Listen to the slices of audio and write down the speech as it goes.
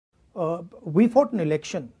we fought an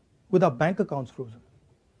election with our bank accounts frozen.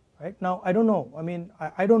 Right? Now, I don't know. I mean,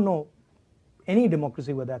 I don't know any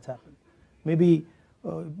democracy where that's happened. Maybe,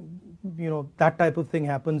 that type of thing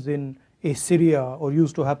happens in Syria or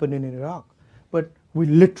used to happen in Iraq. But we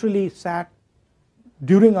literally sat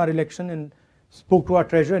during our election and spoke to our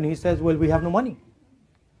treasurer, and he says, well, we have no money.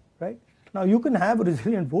 Right? Now, you can have a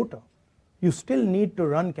resilient voter. You still need to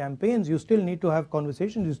run campaigns. You still need to have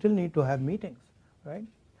conversations. You still need to have meetings. Right?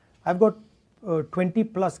 I've got 20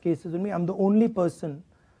 plus cases with me. I'm the only person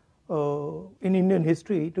in Indian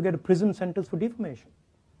history to get a prison sentence for defamation,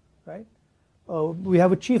 right? We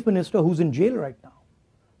have a chief minister who's in jail right now.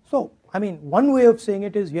 So, I mean, one way of saying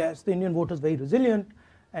it is, yes, the Indian voter is very resilient,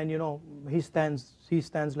 and he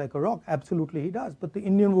stands like a rock. Absolutely, he does. But the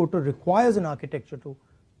Indian voter requires an architecture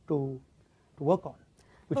to work on,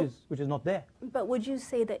 which is not there. But would you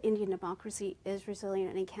say that Indian democracy is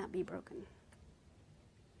resilient and it can't be broken?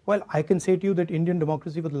 Well, I can say to you that Indian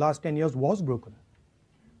democracy for the last 10 years was broken.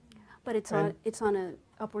 But it's on an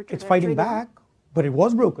upward trajectory. It's fighting back, but it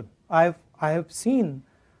was broken. I have seen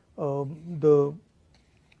the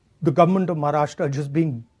government of Maharashtra just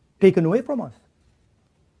being taken away from us.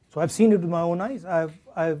 So I've seen it with my own eyes.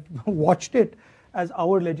 I've watched it as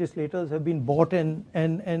our legislators have been bought and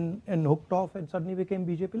hooked off and suddenly became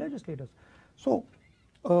BJP legislators. So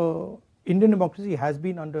Indian democracy has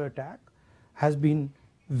been under attack, has been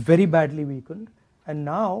very badly weakened, and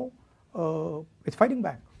now it's fighting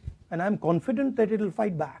back. And I'm confident that it will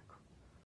fight back.